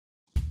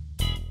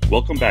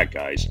Welcome back,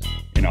 guys.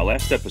 In our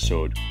last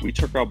episode, we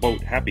took our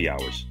boat happy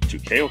hours to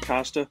Cayo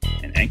Costa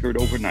and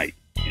anchored overnight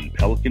in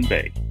Pelican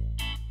Bay.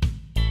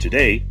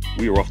 Today,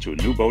 we are off to a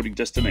new boating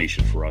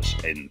destination for us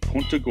in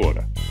Punta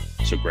Gorda.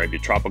 So grab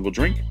your tropical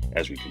drink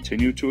as we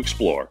continue to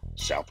explore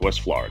Southwest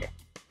Florida.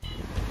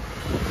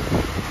 So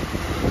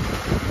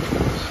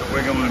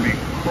we're going to be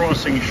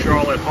crossing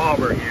Charlotte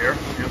Harbor here.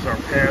 Here's our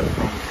path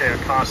from Cayo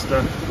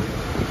Costa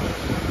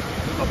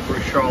up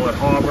through Charlotte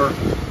Harbor.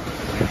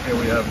 And here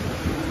we have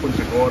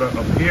Punta Gorda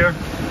up here.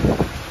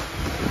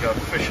 We've got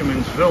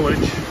Fisherman's Village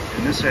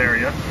in this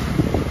area,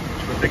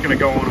 which we're thinking of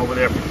going over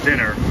there for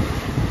dinner.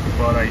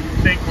 But I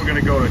think we're going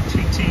to go to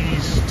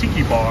TT's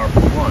Tiki Bar for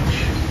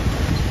lunch.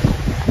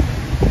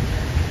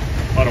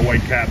 A lot of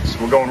white caps.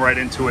 We're going right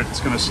into it. It's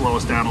going to slow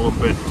us down a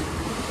little bit.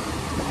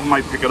 We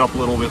might pick it up a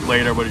little bit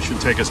later, but it should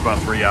take us about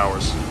 3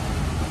 hours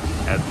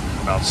at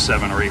about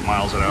 7 or 8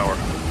 miles an hour.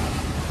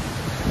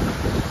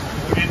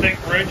 What do you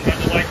think, Bridge?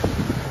 How'd you like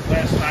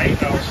last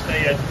night? Our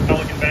stay at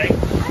Pelican Bay?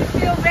 I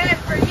feel bad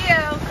for you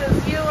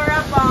because you were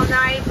up all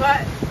night,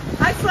 but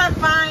I slept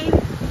fine.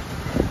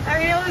 I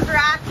mean, it was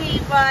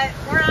rocky, but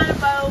we're on a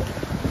boat.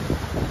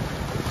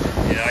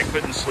 Yeah, I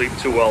couldn't sleep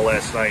too well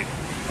last night.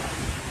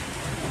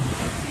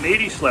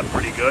 Nady slept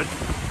pretty good.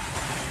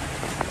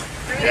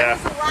 It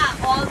was a lot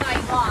all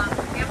night long.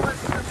 The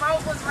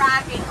boat was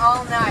rocking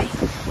all night.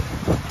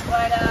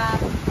 But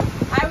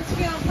I was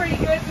feeling pretty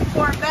good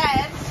before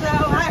bed, so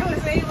I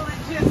was able to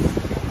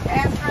just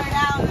pass right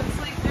out and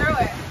sleep through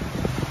it.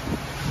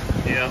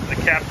 Yeah, the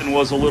captain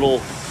was a little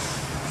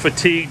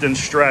fatigued and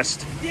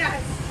stressed.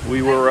 Yes.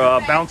 We were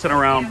bouncing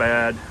around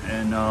bad,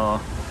 and I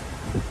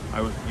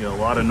was, a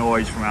lot of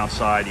noise from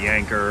outside the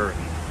anchor,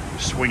 and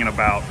swinging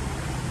about.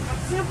 I'm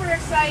super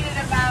excited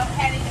about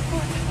heading to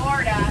Punta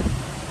Gorda,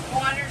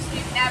 waters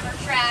we've never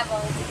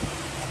traveled.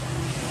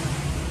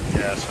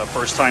 Yeah, it's our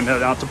first time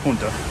heading out to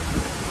Punta.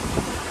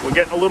 We're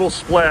getting a little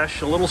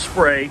splash, a little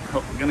spray.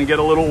 We're gonna get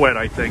a little wet,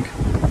 I think.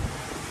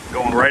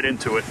 Going right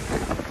into it.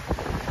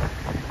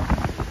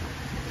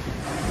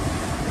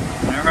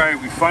 All right,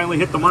 we finally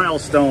hit the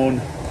milestone.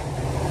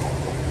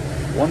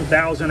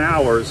 1,000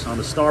 hours on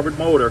the starboard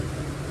motor.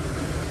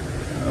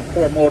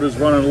 Port motor's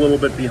running a little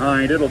bit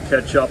behind. It'll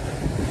catch up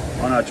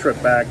on our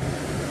trip back.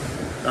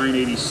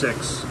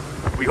 986.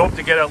 We hope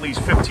to get at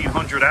least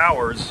 1,500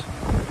 hours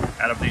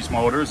out of these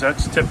motors.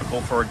 That's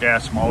typical for a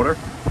gas motor.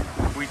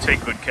 We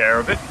take good care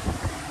of it.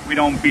 We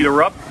don't beat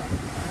her up.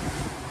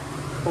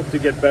 Hope to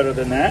get better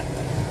than that.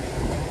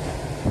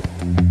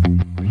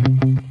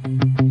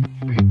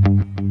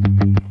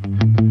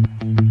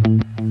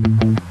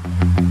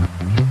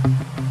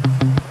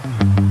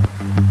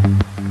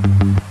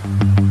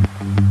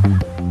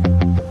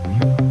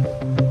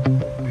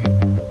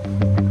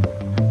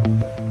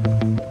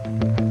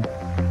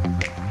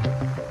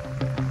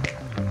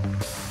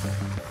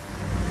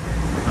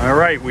 All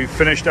right, we've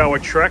finished our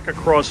trek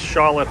across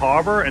Charlotte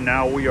Harbor, and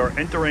now we are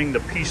entering the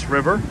Peace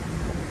River.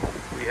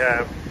 We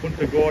have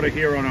Punta Gorda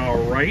here on our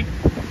right,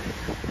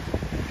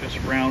 just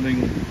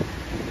rounding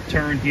the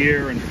turn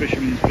here, and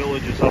Fisherman's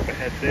Village is up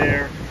ahead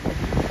there.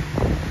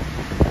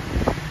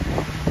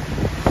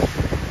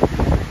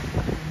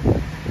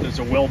 There's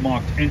a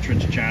well-marked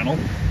entrance channel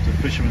to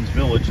Fisherman's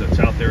Village that's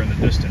out there in the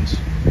distance.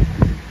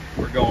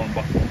 We're going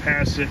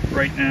past it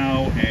right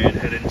now and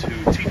head into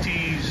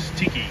TT's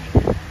Tiki.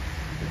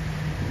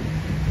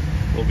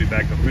 We'll be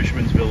back to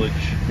Fisherman's Village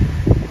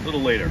a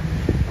little later.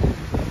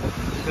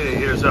 Okay,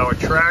 here's our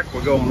track.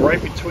 We're going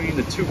right between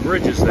the two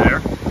bridges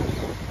there.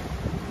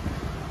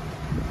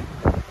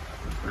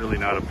 Really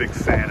not a big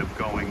fan of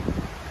going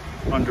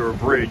under a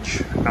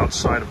bridge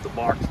outside of the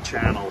marked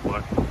channel,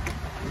 but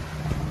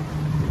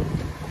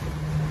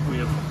we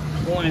have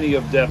plenty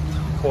of depth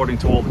according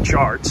to all the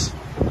charts,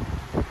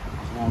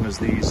 as long as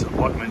these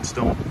abutments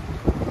don't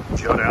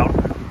jut out.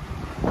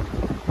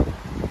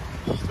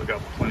 Still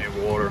got plenty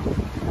of water.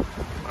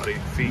 8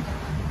 feet.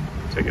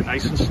 Take it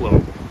nice and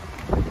slow.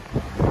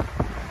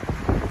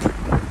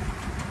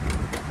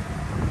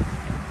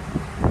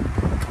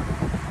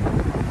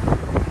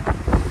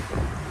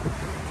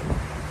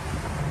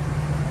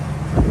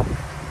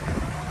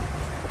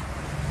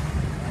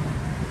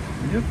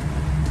 Yep.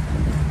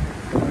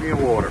 Plenty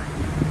of water.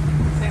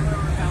 Is that where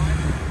we're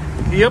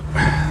going? Yep,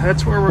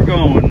 that's where we're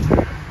going. We'll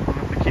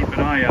have to keep an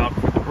eye out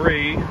for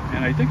debris,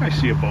 and I think I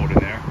see a boat in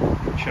there.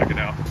 Check it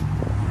out.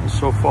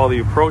 So far the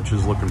approach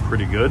is looking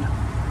pretty good.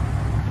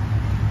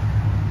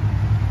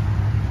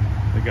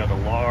 They got a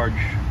large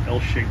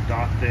L-shaped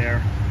dock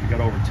there. We got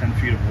over 10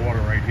 feet of water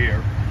right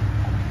here.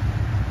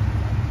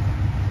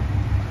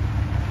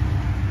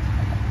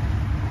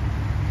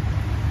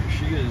 Here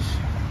she is.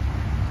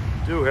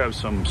 We do have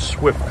some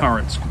swift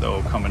currents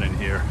though coming in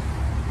here.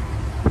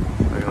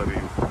 I gotta be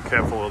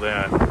careful of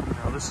that.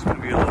 Now this is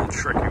gonna be a little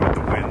tricky with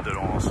the wind and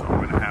all, so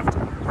I'm gonna have to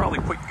probably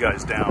put you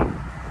guys down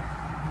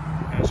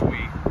as we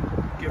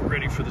get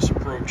ready for this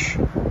approach.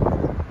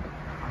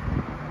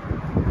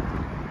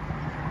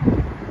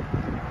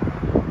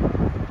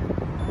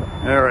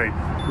 All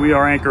right, we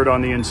are anchored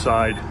on the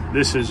inside.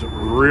 This is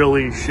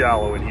really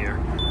shallow in here.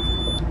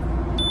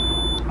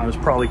 I was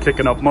probably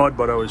kicking up mud,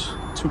 but I was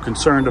too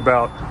concerned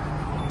about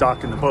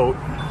docking the boat.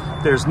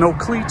 There's no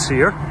cleats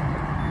here,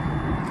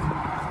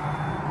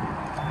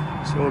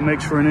 so it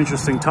makes for an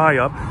interesting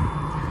tie-up.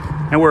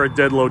 And we're at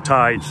dead low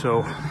tide,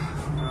 so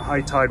high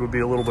tide would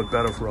be a little bit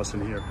better for us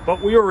in here.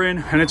 But we are in,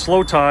 and it's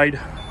low tide.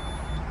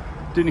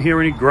 Didn't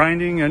hear any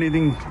grinding,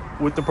 anything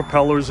with the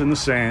propellers in the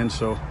sand,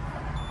 so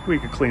we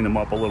could clean them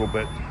up a little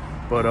bit.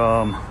 But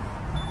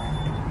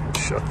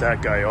shut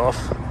that guy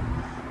off.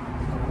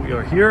 We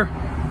are here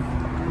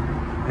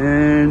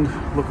and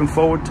looking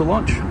forward to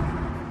lunch.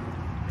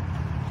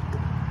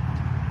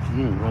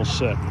 All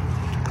set.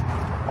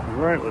 All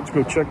right, let's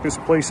go check this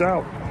place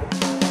out.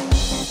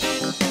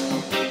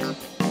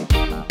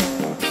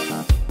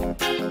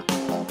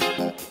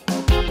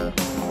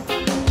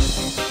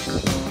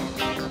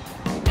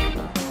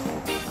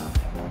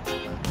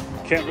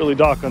 Can't really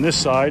dock on this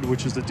side,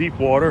 which is the deep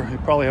water. They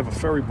probably have a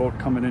ferry boat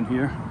coming in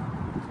here.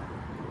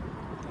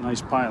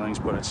 Nice pilings,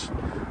 but it's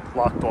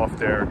blocked off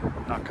there,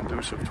 not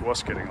conducive to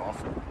us getting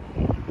off.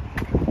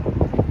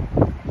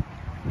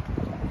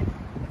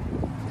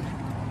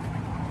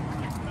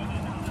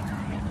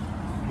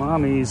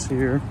 Mommy's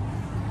here.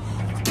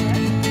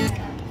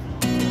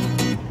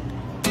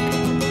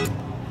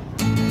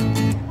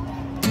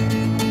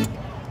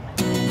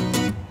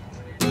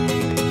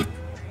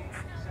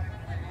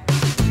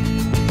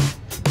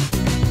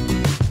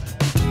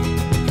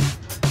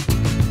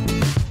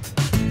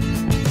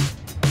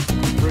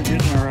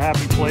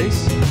 Happy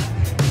place.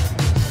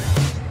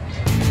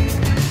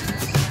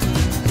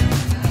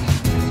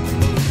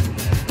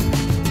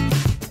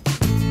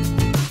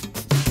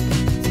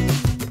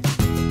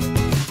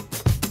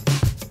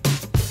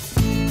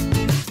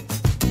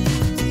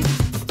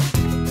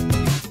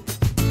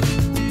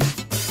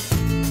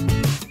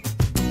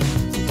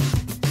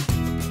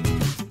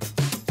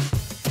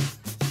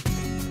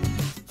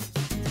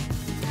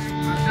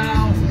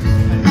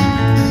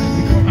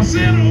 I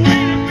said, wait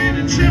a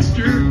minute,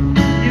 Chester.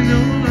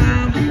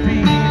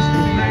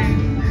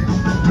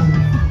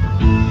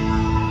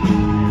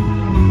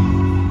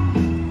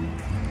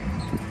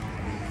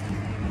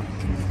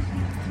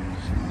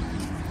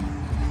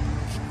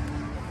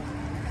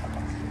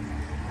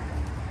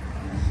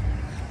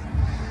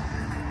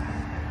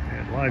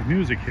 Live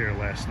music here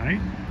last night.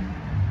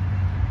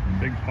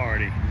 Big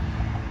party.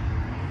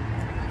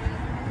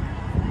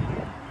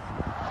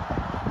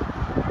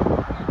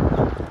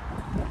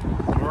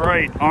 All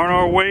right, on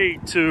our way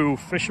to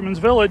Fisherman's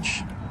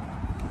Village.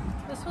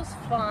 This was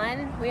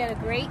fun. We had a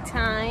great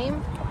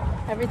time.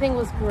 Everything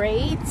was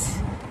great.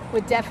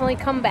 Would definitely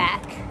come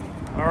back.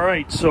 All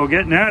right, so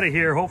getting out of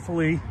here,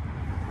 hopefully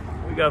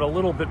we got a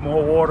little bit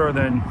more water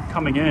than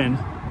coming in.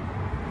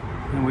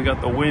 And we got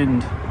the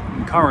wind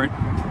and current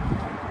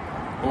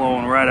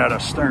blowing right at our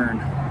stern.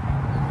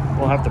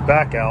 We'll have to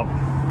back out.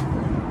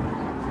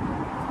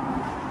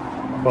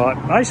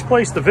 But nice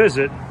place to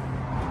visit.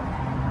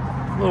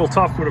 A little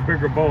tough with a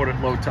bigger boat at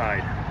low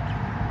tide.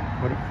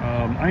 But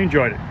I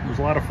enjoyed it. It was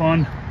a lot of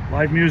fun.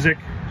 Live music.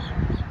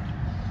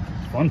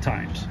 Fun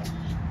times.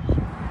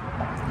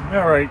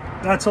 All right,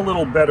 that's a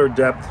little better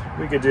depth.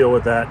 We could deal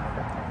with that.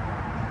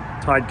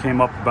 Tide came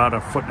up about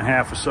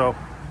 1.5 feet or so.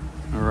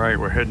 All right,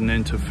 we're heading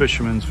into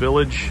Fisherman's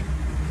Village.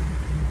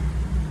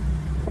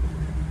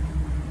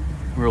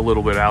 We're a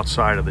little bit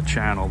outside of the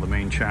channel, the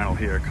main channel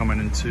here, coming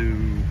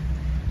into,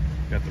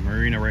 got the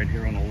marina right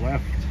here on the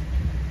left.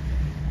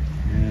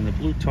 And the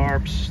blue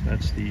tarps,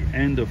 that's the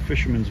end of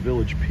Fisherman's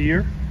Village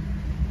Pier.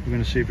 We're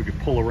gonna see if we could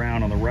pull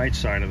around on the right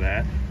side of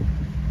that.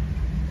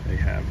 They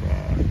have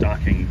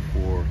docking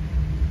for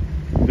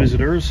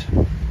visitors,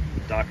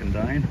 dock and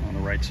dine on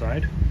the right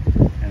side.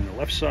 And the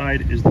left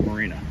side is the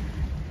marina.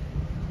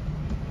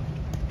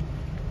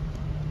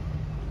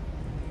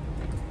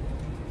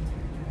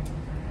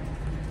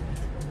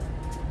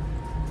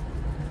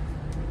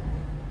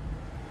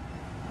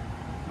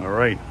 All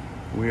right,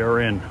 we are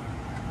in.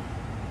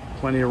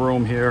 Plenty of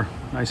room here,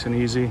 nice and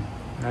easy.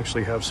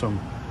 Actually have some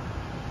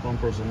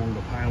bumpers along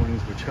the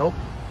pilings which help.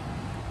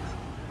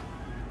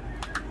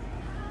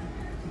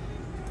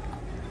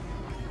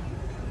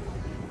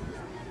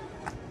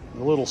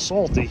 A little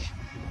salty.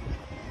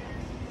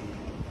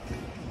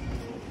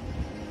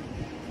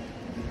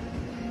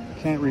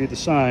 Can't read the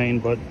sign,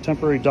 but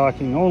temporary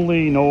docking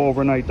only, no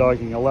overnight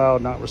docking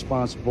allowed, not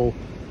responsible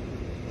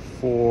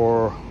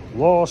for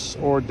loss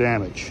or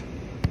damage.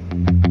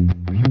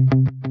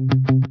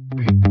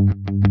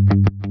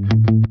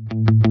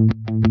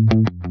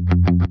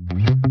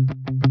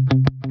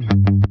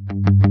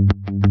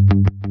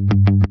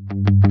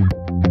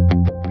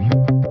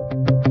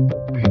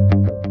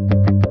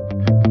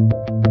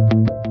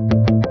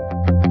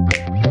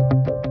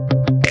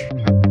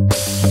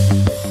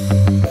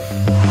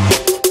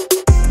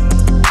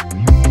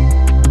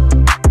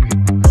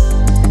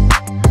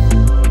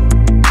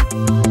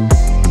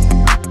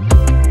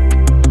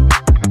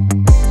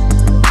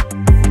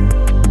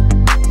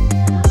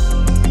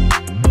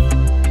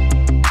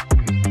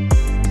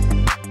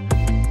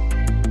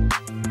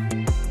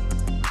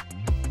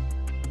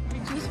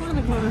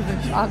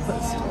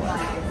 Chocolate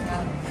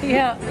store.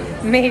 Yeah,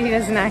 Matey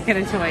does not get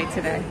a toy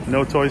today.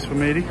 No toys for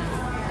Matey?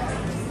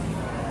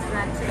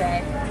 Not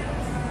today.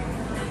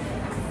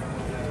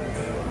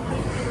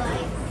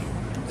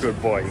 Good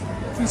boy.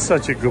 He's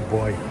such a good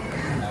boy.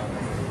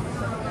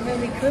 I mean,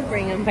 we could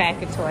bring him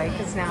back a toy,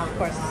 because now, of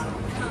course,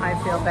 I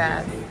feel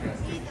bad.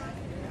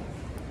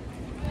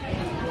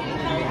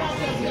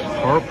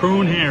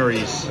 Harpoon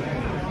Harry's.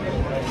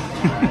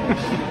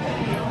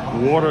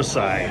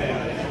 Waterside.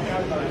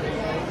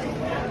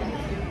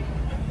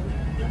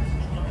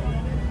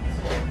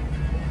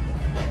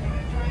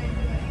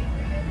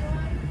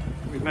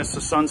 We missed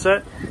the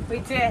sunset? We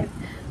did.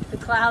 The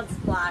clouds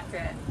blocked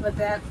it, but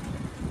that,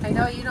 I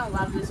know you don't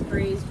love this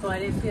breeze,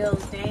 but it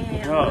feels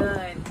damn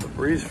good. The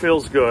breeze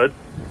feels good.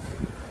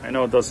 I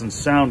know it doesn't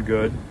sound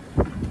good,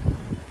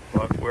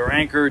 but we're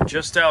anchored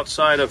just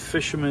outside of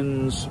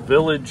Fisherman's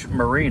Village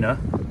Marina.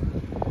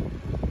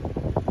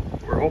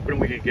 We're hoping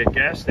we could get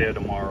gas there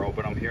tomorrow,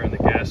 but I'm hearing the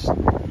gas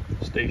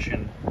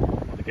station,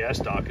 the gas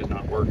dock is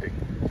not working.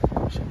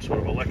 Some sort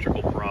of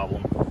electrical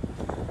problem.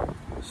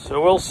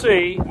 So we'll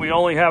see. We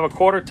only have a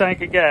quarter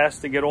tank of gas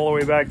to get all the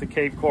way back to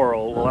Cape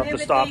Coral. We'll have to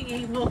stop.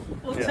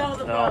 We'll tow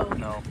the boat.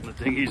 No, the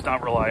dinghy's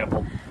not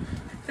reliable.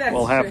 That's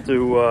We'll have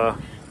true.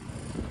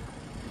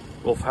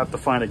 we'll have to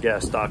find a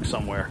gas dock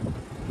somewhere.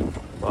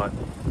 But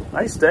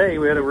nice day.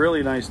 We had a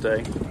really nice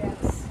day.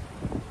 Yes.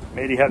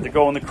 Matey had to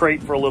go in the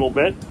crate for a little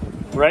bit,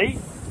 right?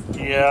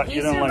 Yeah, He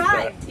you didn't like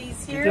that. survived.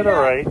 He's here He did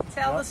all right.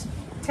 Tell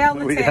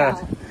the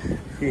tale.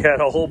 He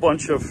had a whole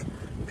bunch of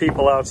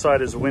people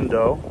outside his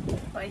window.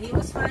 But he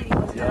was fine. He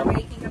was Yeah. not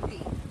making a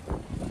peep.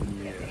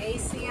 He had the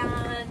AC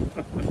on,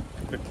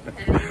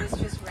 and he was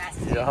just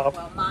resting. Yep.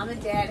 Well, Mom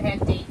and Dad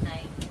had date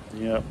night.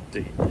 Yep,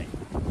 date night.